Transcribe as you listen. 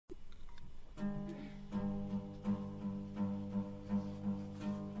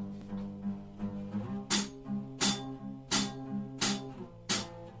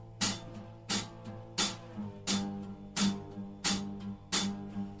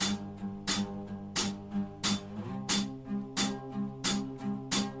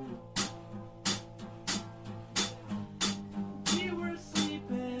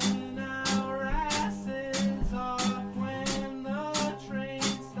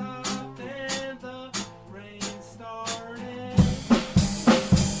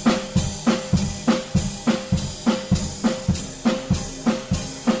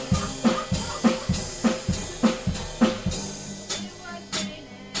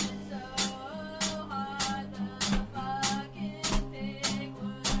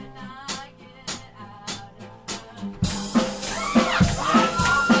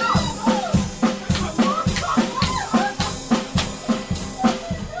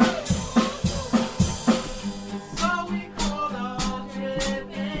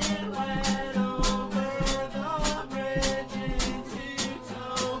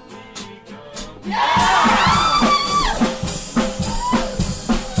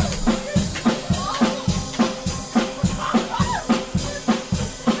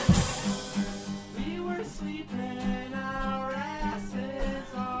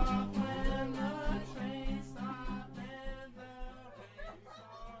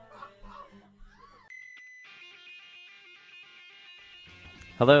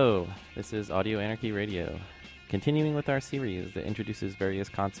Hello, this is Audio Anarchy Radio. Continuing with our series that introduces various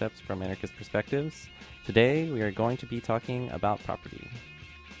concepts from anarchist perspectives, today we are going to be talking about property.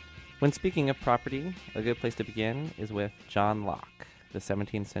 When speaking of property, a good place to begin is with John Locke, the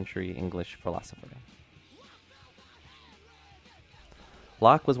 17th century English philosopher.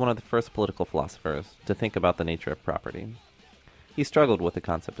 Locke was one of the first political philosophers to think about the nature of property. He struggled with the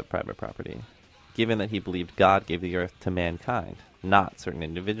concept of private property, given that he believed God gave the earth to mankind, not certain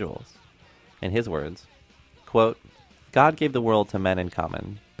individuals. In his words, quote, God gave the world to men in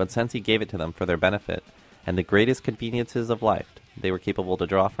common, but since he gave it to them for their benefit, and the greatest conveniences of life they were capable to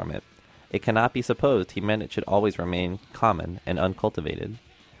draw from it, it cannot be supposed he meant it should always remain common and uncultivated.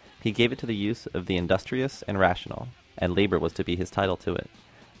 He gave it to the use of the industrious and rational, and labor was to be his title to it,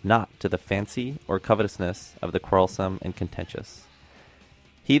 not to the fancy or covetousness of the quarrelsome and contentious.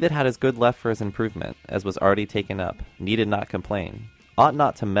 He that had his good left for his improvement, as was already taken up, needed not complain, ought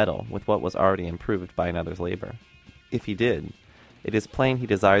not to meddle with what was already improved by another's labor. If he did, it is plain he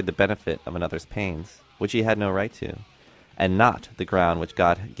desired the benefit of another's pains, which he had no right to, and not the ground which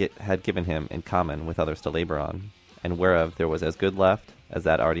God had given him in common with others to labor on, and whereof there was as good left as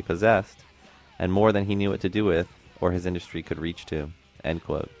that already possessed, and more than he knew what to do with, or his industry could reach to. End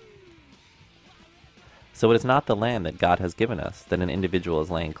quote. So it is not the land that God has given us that an individual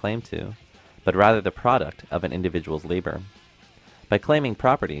is laying claim to, but rather the product of an individual's labor. By claiming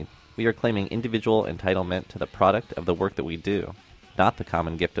property, we are claiming individual entitlement to the product of the work that we do, not the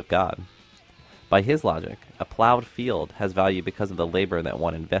common gift of God. By his logic, a plowed field has value because of the labor that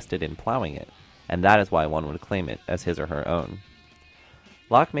one invested in plowing it, and that is why one would claim it as his or her own.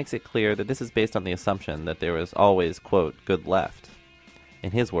 Locke makes it clear that this is based on the assumption that there is always, quote, good left.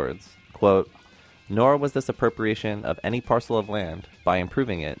 In his words, quote, nor was this appropriation of any parcel of land, by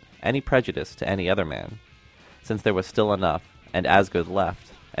improving it, any prejudice to any other man, since there was still enough, and as good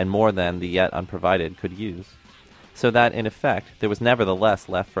left, and more than the yet unprovided could use, so that, in effect, there was nevertheless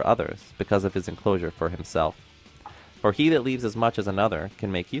left for others, because of his enclosure for himself. For he that leaves as much as another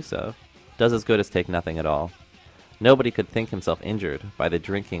can make use of, does as good as take nothing at all. Nobody could think himself injured by the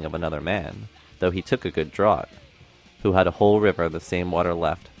drinking of another man, though he took a good draught, who had a whole river the same water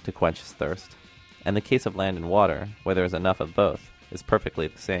left to quench his thirst. And the case of land and water, where there is enough of both, is perfectly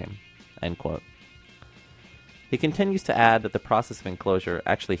the same. End quote. He continues to add that the process of enclosure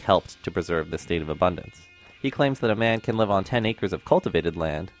actually helped to preserve the state of abundance. He claims that a man can live on 10 acres of cultivated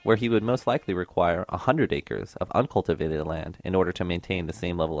land, where he would most likely require 100 acres of uncultivated land in order to maintain the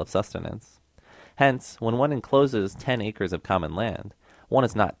same level of sustenance. Hence, when one encloses 10 acres of common land, one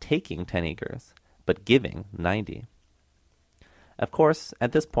is not taking 10 acres, but giving 90. Of course,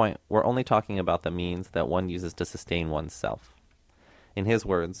 at this point, we're only talking about the means that one uses to sustain oneself. In his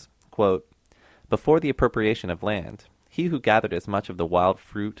words, quote, before the appropriation of land, he who gathered as much of the wild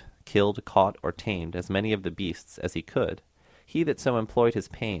fruit, killed, caught, or tamed as many of the beasts as he could, he that so employed his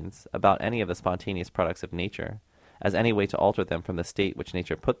pains about any of the spontaneous products of nature, as any way to alter them from the state which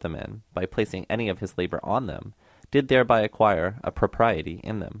nature put them in, by placing any of his labor on them, did thereby acquire a propriety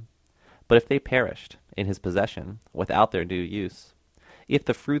in them. But if they perished, in his possession, without their due use, if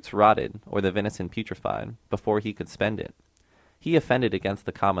the fruits rotted, or the venison putrefied, before he could spend it, he offended against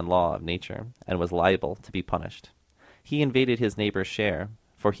the common law of nature, and was liable to be punished. He invaded his neighbor's share,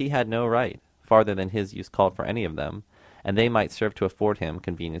 for he had no right, farther than his use called for any of them, and they might serve to afford him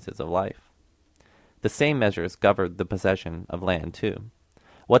conveniences of life. The same measures governed the possession of land too.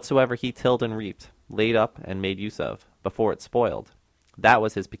 Whatsoever he tilled and reaped, laid up and made use of, before it spoiled, that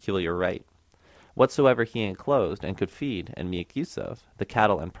was his peculiar right. Whatsoever he enclosed and could feed and make use of, the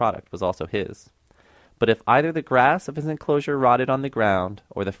cattle and product was also his. But if either the grass of his enclosure rotted on the ground,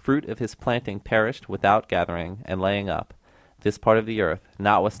 or the fruit of his planting perished without gathering and laying up, this part of the earth,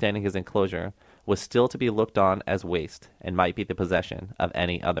 notwithstanding his enclosure, was still to be looked on as waste, and might be the possession of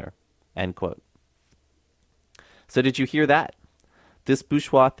any other. End quote. So did you hear that? This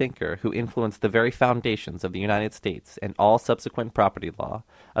bourgeois thinker, who influenced the very foundations of the United States and all subsequent property law,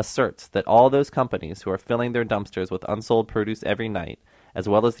 asserts that all those companies who are filling their dumpsters with unsold produce every night, as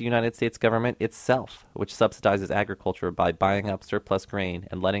well as the United States government itself, which subsidizes agriculture by buying up surplus grain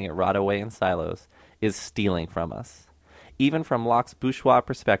and letting it rot away in silos, is stealing from us. Even from Locke's bourgeois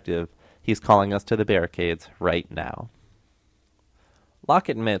perspective, he's calling us to the barricades right now. Locke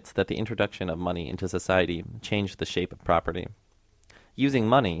admits that the introduction of money into society changed the shape of property. Using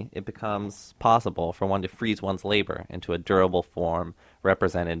money, it becomes possible for one to freeze one's labor into a durable form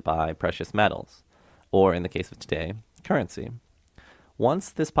represented by precious metals, or in the case of today, currency.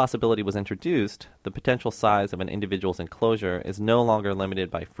 Once this possibility was introduced, the potential size of an individual's enclosure is no longer limited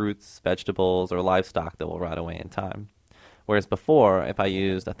by fruits, vegetables, or livestock that will rot away in time. Whereas before, if I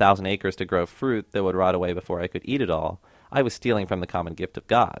used 1,000 acres to grow fruit that would rot away before I could eat it all, I was stealing from the common gift of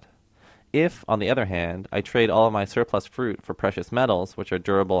God. If, on the other hand, I trade all of my surplus fruit for precious metals, which are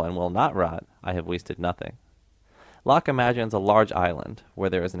durable and will not rot, I have wasted nothing. Locke imagines a large island where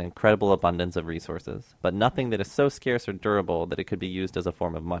there is an incredible abundance of resources, but nothing that is so scarce or durable that it could be used as a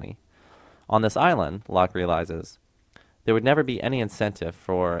form of money. On this island, Locke realizes, there would never be any incentive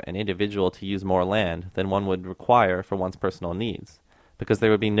for an individual to use more land than one would require for one's personal needs, because there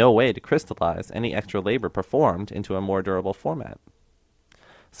would be no way to crystallize any extra labor performed into a more durable format.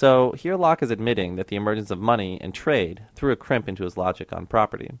 So here Locke is admitting that the emergence of money and trade threw a crimp into his logic on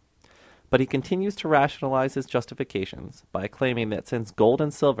property. But he continues to rationalize his justifications by claiming that since gold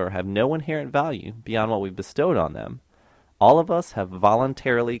and silver have no inherent value beyond what we've bestowed on them, all of us have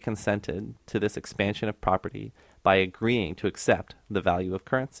voluntarily consented to this expansion of property by agreeing to accept the value of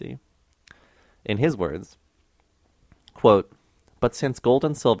currency. In his words, quote, "But since gold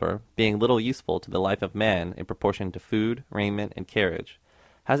and silver, being little useful to the life of man in proportion to food, raiment, and carriage,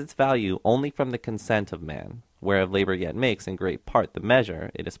 has its value only from the consent of man, whereof labor yet makes in great part the measure,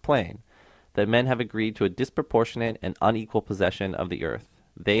 it is plain, that men have agreed to a disproportionate and unequal possession of the earth,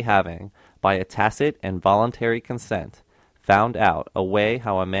 they having, by a tacit and voluntary consent, found out a way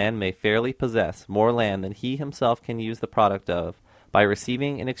how a man may fairly possess more land than he himself can use the product of, by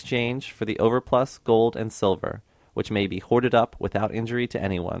receiving in exchange for the overplus gold and silver, which may be hoarded up without injury to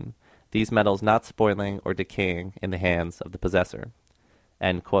anyone, these metals not spoiling or decaying in the hands of the possessor."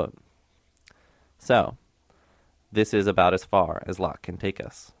 End quote. So, this is about as far as Locke can take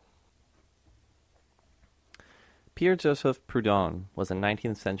us. Pierre-Joseph Proudhon was a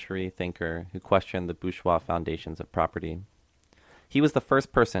 19th century thinker who questioned the bourgeois foundations of property. He was the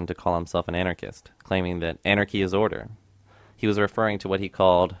first person to call himself an anarchist, claiming that anarchy is order. He was referring to what he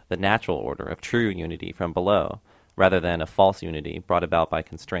called the natural order of true unity from below, rather than a false unity brought about by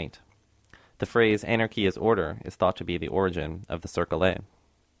constraint. The phrase anarchy is order is thought to be the origin of the Circle A.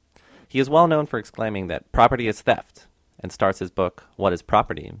 He is well known for exclaiming that property is theft, and starts his book, What is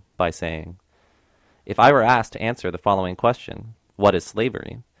Property, by saying, "If I were asked to answer the following question, what is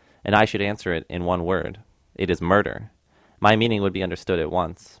slavery, and I should answer it in one word, it is murder, my meaning would be understood at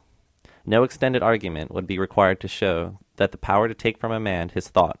once. No extended argument would be required to show that the power to take from a man his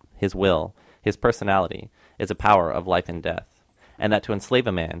thought, his will, his personality, is a power of life and death, and that to enslave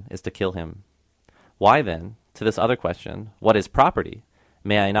a man is to kill him. Why, then, to this other question, what is property,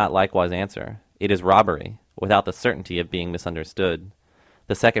 may I not likewise answer, it is robbery, without the certainty of being misunderstood,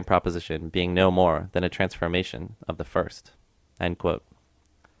 the second proposition being no more than a transformation of the first." End quote.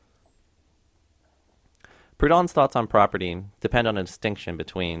 Proudhon's thoughts on property depend on a distinction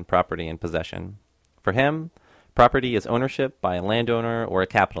between property and possession. For him, property is ownership by a landowner or a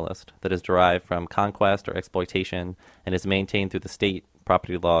capitalist that is derived from conquest or exploitation and is maintained through the state,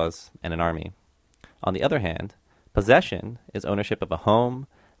 property laws, and an army. On the other hand, possession is ownership of a home,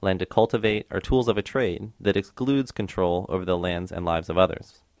 land to cultivate, or tools of a trade that excludes control over the lands and lives of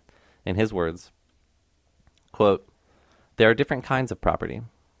others. In his words, quote, "There are different kinds of property.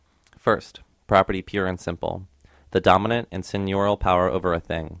 First, property pure and simple, the dominant and seigneurial power over a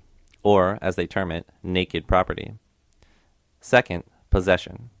thing, or, as they term it, naked property. Second,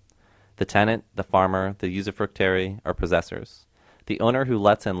 possession. The tenant, the farmer, the usufructuary are possessors. The owner who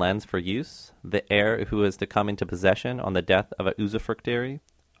lets and lends for use, the heir who is to come into possession on the death of a usufructuary,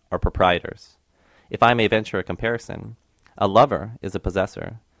 are proprietors. If I may venture a comparison, a lover is a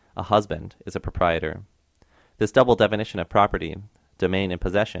possessor, a husband is a proprietor. This double definition of property, domain and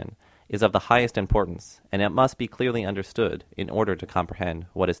possession, is of the highest importance, and it must be clearly understood in order to comprehend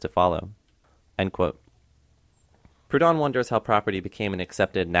what is to follow." End quote. Proudhon wonders how property became an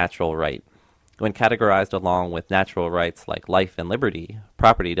accepted natural right. When categorized along with natural rights like life and liberty,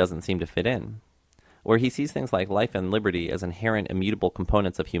 property doesn't seem to fit in. Where he sees things like life and liberty as inherent immutable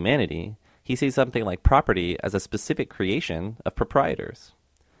components of humanity, he sees something like property as a specific creation of proprietors.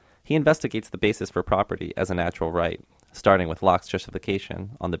 He investigates the basis for property as a natural right, starting with Locke's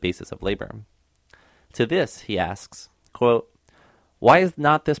justification on the basis of labor. To this, he asks, quote, "Why is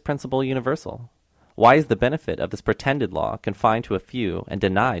not this principle universal? Why is the benefit of this pretended law confined to a few and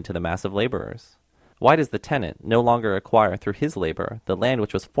denied to the mass of laborers? Why does the tenant no longer acquire through his labor the land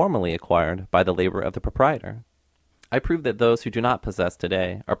which was formerly acquired by the labor of the proprietor? I prove that those who do not possess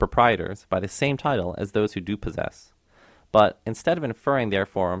today are proprietors by the same title as those who do possess. But instead of inferring,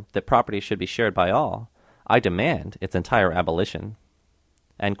 therefore, that property should be shared by all, I demand its entire abolition."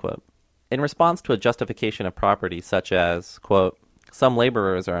 End quote. In response to a justification of property such as, quote, "Some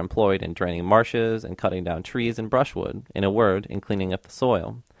laborers are employed in draining marshes and cutting down trees and brushwood, in a word, in cleaning up the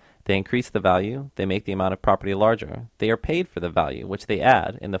soil, They increase the value, they make the amount of property larger. They are paid for the value, which they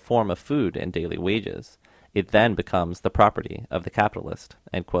add in the form of food and daily wages. It then becomes the property of the capitalist."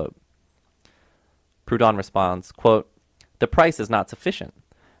 End quote. Proudhon responds, quote, "The price is not sufficient.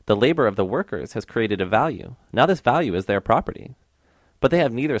 The labor of the workers has created a value. Now this value is their property. But they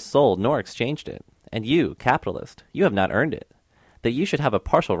have neither sold nor exchanged it. And you, capitalist, you have not earned it. That you should have a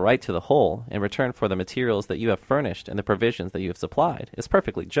partial right to the whole in return for the materials that you have furnished and the provisions that you have supplied is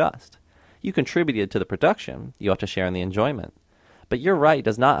perfectly just. You contributed to the production, you ought to share in the enjoyment. But your right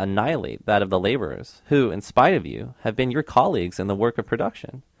does not annihilate that of the laborers, who, in spite of you, have been your colleagues in the work of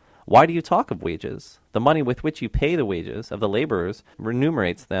production. Why do you talk of wages? The money with which you pay the wages of the laborers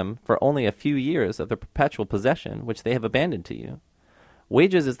remunerates them for only a few years of the perpetual possession which they have abandoned to you.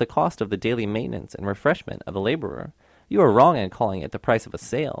 Wages is the cost of the daily maintenance and refreshment of the laborer. You are wrong in calling it the price of a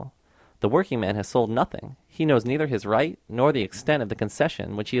sale. The working man has sold nothing. He knows neither his right, nor the extent of the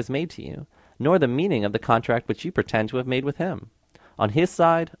concession which he has made to you, nor the meaning of the contract which you pretend to have made with him. On his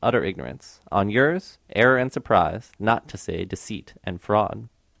side, utter ignorance. On yours, error and surprise, not to say deceit and fraud.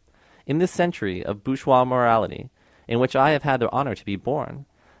 In this century of bourgeois morality, in which I have had the honor to be born,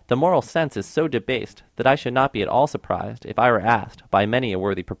 the moral sense is so debased that I should not be at all surprised if I were asked by many a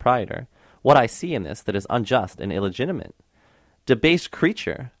worthy proprietor what I see in this that is unjust and illegitimate. Debased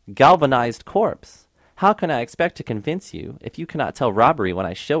creature, galvanized corpse, how can I expect to convince you if you cannot tell robbery when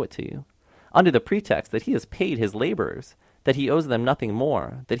I show it to you? Under the pretext that he has paid his laborers, that he owes them nothing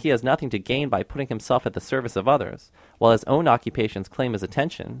more, that he has nothing to gain by putting himself at the service of others, while his own occupations claim his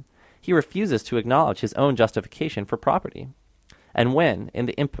attention, he refuses to acknowledge his own justification for property. And when, in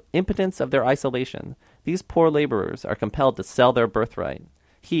the impotence of their isolation, these poor laborers are compelled to sell their birthright,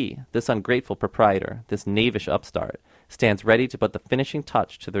 he, this ungrateful proprietor, this knavish upstart, stands ready to put the finishing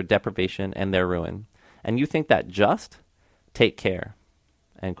touch to their deprivation and their ruin. And you think that just? Take care."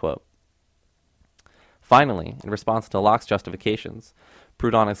 End quote. Finally, in response to Locke's justifications,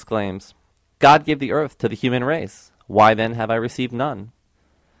 Proudhon exclaims, "God gave the earth to the human race. Why then have I received none?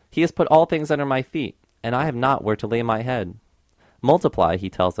 He has put all things under my feet, and I have not where to lay my head. Multiply, he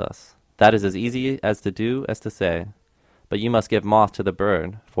tells us. That is as easy as to do as to say. But you must give moth to the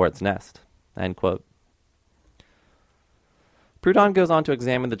bird for its nest." End quote. Proudhon goes on to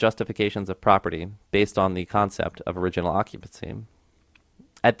examine the justifications of property based on the concept of original occupancy.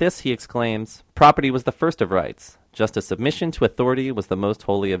 At this he exclaims, "Property was the first of rights, just as submission to authority was the most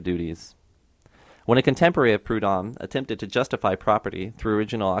holy of duties." When a contemporary of Proudhon attempted to justify property through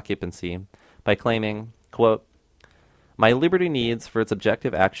original occupancy by claiming, quote, "My liberty needs for its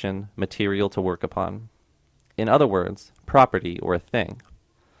objective action material to work upon." In other words, property or a thing.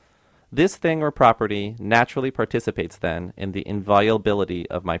 This thing or property naturally participates then in the inviolability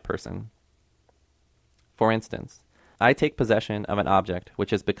of my person. For instance, I take possession of an object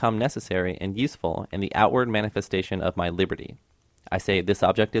which has become necessary and useful in the outward manifestation of my liberty. I say this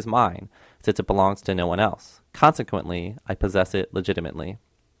object is mine, since it belongs to no one else. Consequently, I possess it legitimately.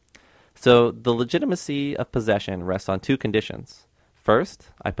 So the legitimacy of possession rests on two conditions. First,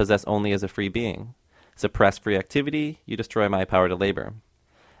 I possess only as a free being. Suppress free activity, you destroy my power to labor.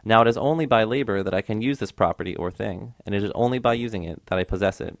 Now it is only by labor that I can use this property or thing, and it is only by using it that I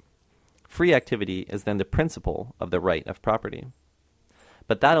possess it. Free activity is then the principle of the right of property.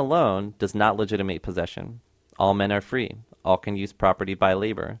 But that alone does not legitimate possession. All men are free. All can use property by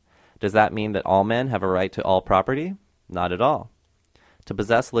labor. Does that mean that all men have a right to all property? Not at all. To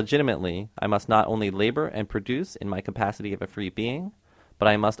possess legitimately, I must not only labor and produce in my capacity of a free being, but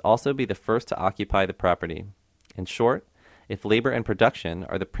I must also be the first to occupy the property. In short, if labor and production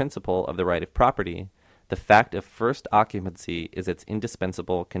are the principle of the right of property, the fact of first occupancy is its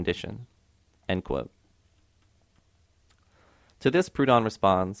indispensable condition. End quote. To this Proudhon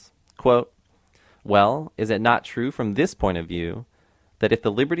responds, quote, "Well, is it not true from this point of view that if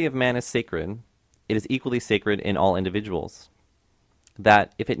the liberty of man is sacred, it is equally sacred in all individuals?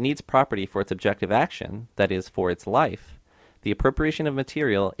 That if it needs property for its objective action, that is, for its life, the appropriation of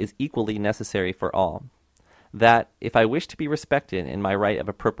material is equally necessary for all? That if I wish to be respected in my right of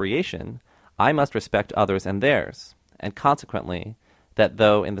appropriation, I must respect others and theirs, and consequently, that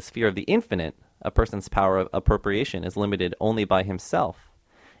though in the sphere of the infinite, a person's power of appropriation is limited only by himself,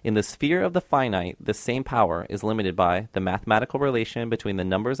 in the sphere of the finite, this same power is limited by the mathematical relation between the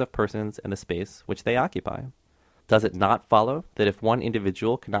numbers of persons and the space which they occupy. Does it not follow that if one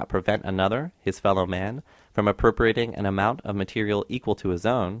individual cannot prevent another, his fellow man, from appropriating an amount of material equal to his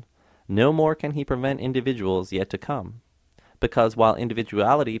own, no more can he prevent individuals yet to come? Because while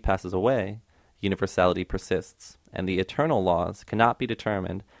individuality passes away, universality persists, and the eternal laws cannot be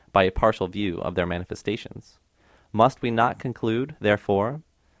determined by a partial view of their manifestations. Must we not conclude, therefore,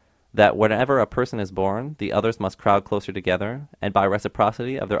 that whenever a person is born, the others must crowd closer together, and by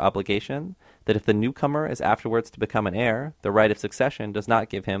reciprocity of their obligation, that if the newcomer is afterwards to become an heir, the right of succession does not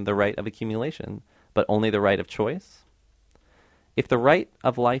give him the right of accumulation, but only the right of choice? If the right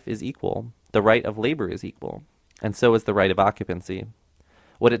of life is equal, the right of labor is equal, and so is the right of occupancy.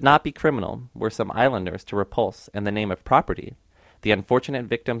 Would it not be criminal were some islanders to repulse, in the name of property, the unfortunate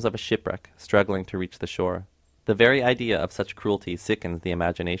victims of a shipwreck struggling to reach the shore? The very idea of such cruelty sickens the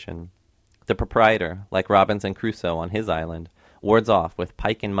imagination. The proprietor, like Robinson Crusoe on his island, wards off with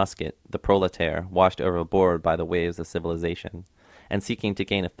pike and musket the proletaire washed overboard by the waves of civilization, and seeking to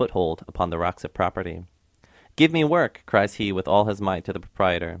gain a foothold upon the rocks of property. "Give me work," cries he with all his might to the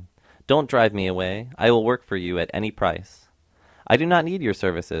proprietor. "Don't drive me away. I will work for you at any price." "I do not need your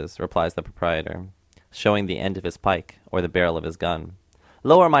services," replies the proprietor, showing the end of his pike or the barrel of his gun.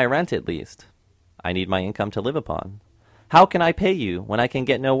 "Lower my rent at least." "I need my income to live upon." "How can I pay you when I can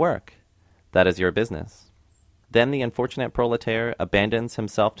get no work?" "That is your business." Then the unfortunate proletaire abandons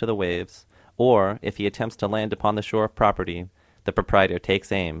himself to the waves, or, if he attempts to land upon the shore of property, the proprietor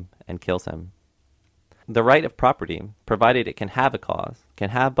takes aim and kills him. The right of property, provided it can have a cause,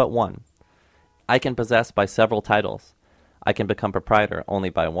 can have but one. I can possess by several titles. I can become proprietor only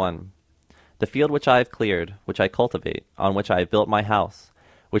by one. The field which I have cleared, which I cultivate, on which I have built my house,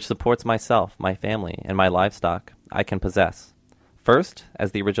 which supports myself, my family, and my livestock, I can possess. First,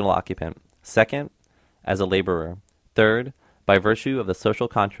 as the original occupant. Second, as a laborer. Third, by virtue of the social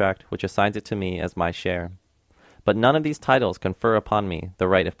contract which assigns it to me as my share. But none of these titles confer upon me the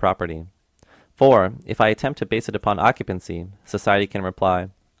right of property. For, if I attempt to base it upon occupancy, society can reply,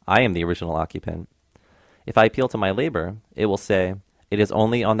 "I am the original occupant." If I appeal to my labor, it will say, "It is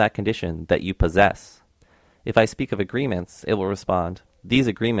only on that condition that you possess." If I speak of agreements, it will respond, "These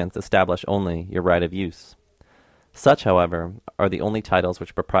agreements establish only your right of use." Such, however, are the only titles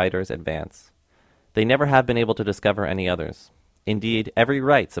which proprietors advance. They never have been able to discover any others. Indeed, every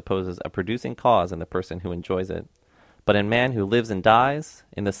right supposes a producing cause in the person who enjoys it. But in man who lives and dies,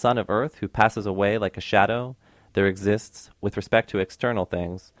 in the son of earth who passes away like a shadow, there exists, with respect to external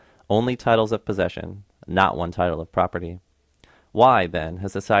things, only titles of possession, not one title of property. Why, then,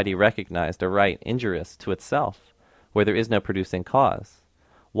 has society recognized a right injurious to itself, where there is no producing cause?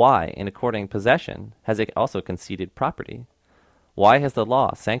 Why, in according possession, has it also conceded property? Why has the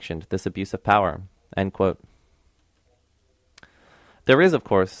law sanctioned this abuse of power?" End quote. There is, of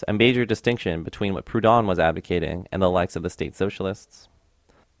course, a major distinction between what Proudhon was advocating and the likes of the state socialists.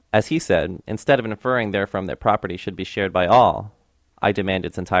 As he said, instead of inferring therefrom that property should be shared by all, I demand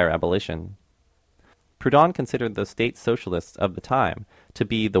its entire abolition. Proudhon considered the state socialists of the time to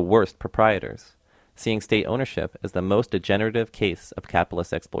be the worst proprietors, seeing state ownership as the most degenerative case of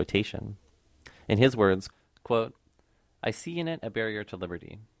capitalist exploitation. In his words, quote, "I see in it a barrier to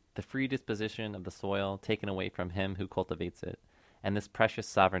liberty, the free disposition of the soil taken away from him who cultivates it, and this precious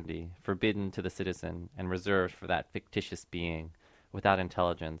sovereignty forbidden to the citizen and reserved for that fictitious being, without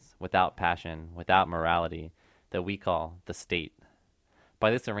intelligence, without passion, without morality, that we call the state.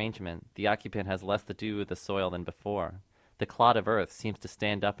 By this arrangement, the occupant has less to do with the soil than before. The clod of earth seems to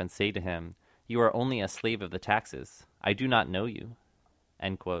stand up and say to him, 'You are only a slave of the taxes. I do not know you.'"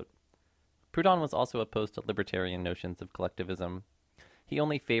 End quote. Proudhon was also opposed to libertarian notions of collectivism. He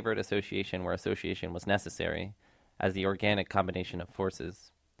only favored association where association was necessary, as the organic combination of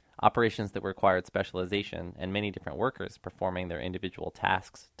forces. Operations that required specialization and many different workers performing their individual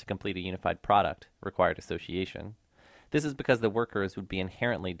tasks to complete a unified product required association. This is because the workers would be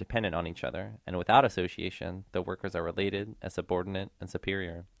inherently dependent on each other, and without association, the workers are related as subordinate and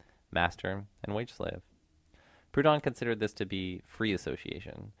superior, master and wage slave. Proudhon considered this to be free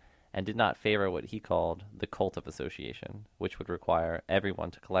association, and did not favor what he called the cult of association, which would require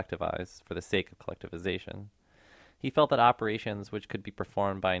everyone to collectivize for the sake of collectivization. He felt that operations which could be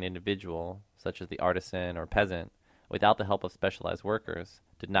performed by an individual, such as the artisan or peasant, without the help of specialized workers,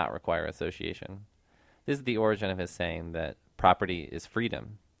 did not require association. This is the origin of his saying that property is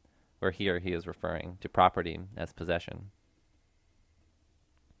freedom, where here he is referring to property as possession.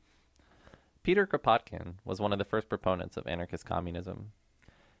 Peter Kropotkin was one of the first proponents of anarchist communism.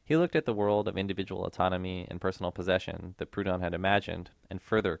 He looked at the world of individual autonomy and personal possession that Proudhon had imagined and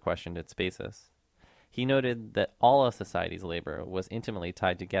further questioned its basis. He noted that all of society's labor was intimately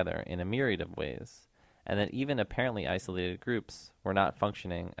tied together in a myriad of ways, and that even apparently isolated groups were not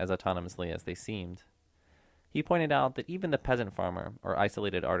functioning as autonomously as they seemed. He pointed out that even the peasant farmer or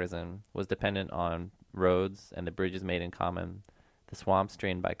isolated artisan was dependent on roads and the bridges made in common, the swamps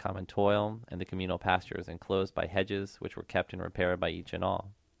drained by common toil, and the communal pastures enclosed by hedges which were kept in repair by each and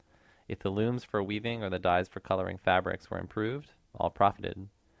all. If the looms for weaving or the dyes for coloring fabrics were improved, all profited.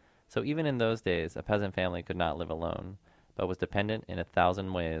 So even in those days, a peasant family could not live alone, but was dependent in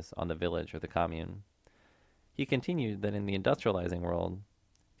 1,000 ways on the village or the commune. He continued that in the industrializing world,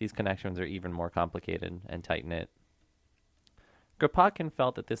 these connections are even more complicated and tight-knit. Kropotkin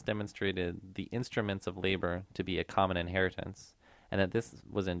felt that this demonstrated the instruments of labor to be a common inheritance, and that this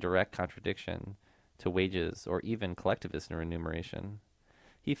was in direct contradiction to wages or even collectivist remuneration.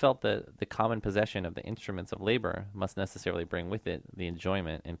 He felt that the common possession of the instruments of labor must necessarily bring with it the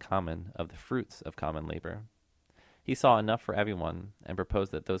enjoyment in common of the fruits of common labor. He saw enough for everyone and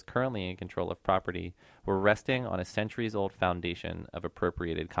proposed that those currently in control of property were resting on a centuries-old foundation of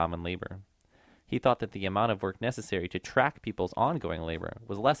appropriated common labor. He thought that the amount of work necessary to track people's ongoing labor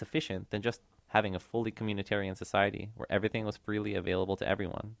was less efficient than just having a fully communitarian society where everything was freely available to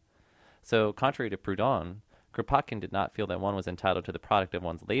everyone. So, contrary to Proudhon, Kropotkin did not feel that one was entitled to the product of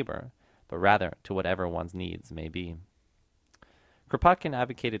one's labor, but rather to whatever one's needs may be. Kropotkin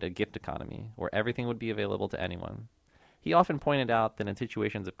advocated a gift economy, where everything would be available to anyone. He often pointed out that in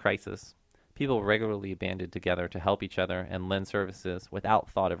situations of crisis, people regularly banded together to help each other and lend services without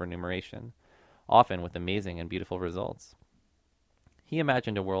thought of remuneration, often with amazing and beautiful results. He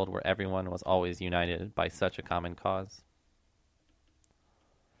imagined a world where everyone was always united by such a common cause.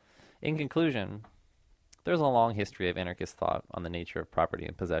 In conclusion, there's a long history of anarchist thought on the nature of property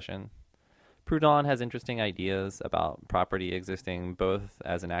and possession. Proudhon has interesting ideas about property existing both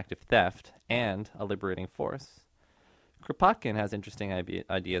as an act of theft and a liberating force. Kropotkin has interesting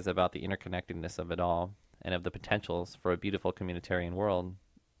ideas about the interconnectedness of it all and of the potentials for a beautiful communitarian world.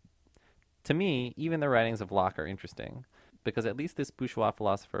 To me, even the writings of Locke are interesting, because at least this bourgeois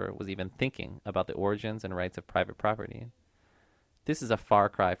philosopher was even thinking about the origins and rights of private property. This is a far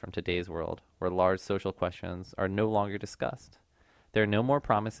cry from today's world, where large social questions are no longer discussed. There are no more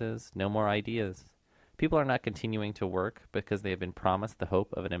promises, no more ideas. People are not continuing to work because they have been promised the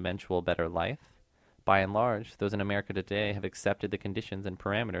hope of an eventual better life. By and large, those in America today have accepted the conditions and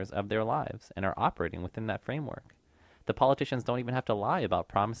parameters of their lives and are operating within that framework. The politicians don't even have to lie about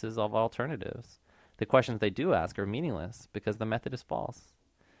promises of alternatives. The questions they do ask are meaningless because the method is false.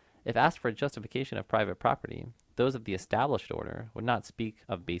 If asked for a justification of private property, those of the established order would not speak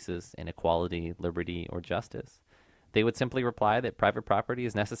of basis in equality, liberty, or justice. They would simply reply that private property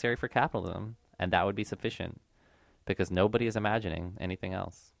is necessary for capitalism, and that would be sufficient, because nobody is imagining anything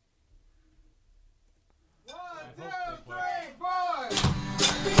else. 1, 2, 3, 4!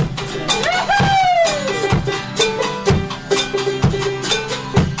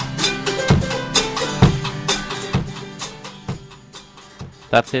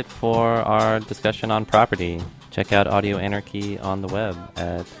 That's it for our discussion on property. Check out Audio Anarchy on the web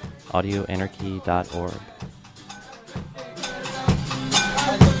at audioanarchy.org.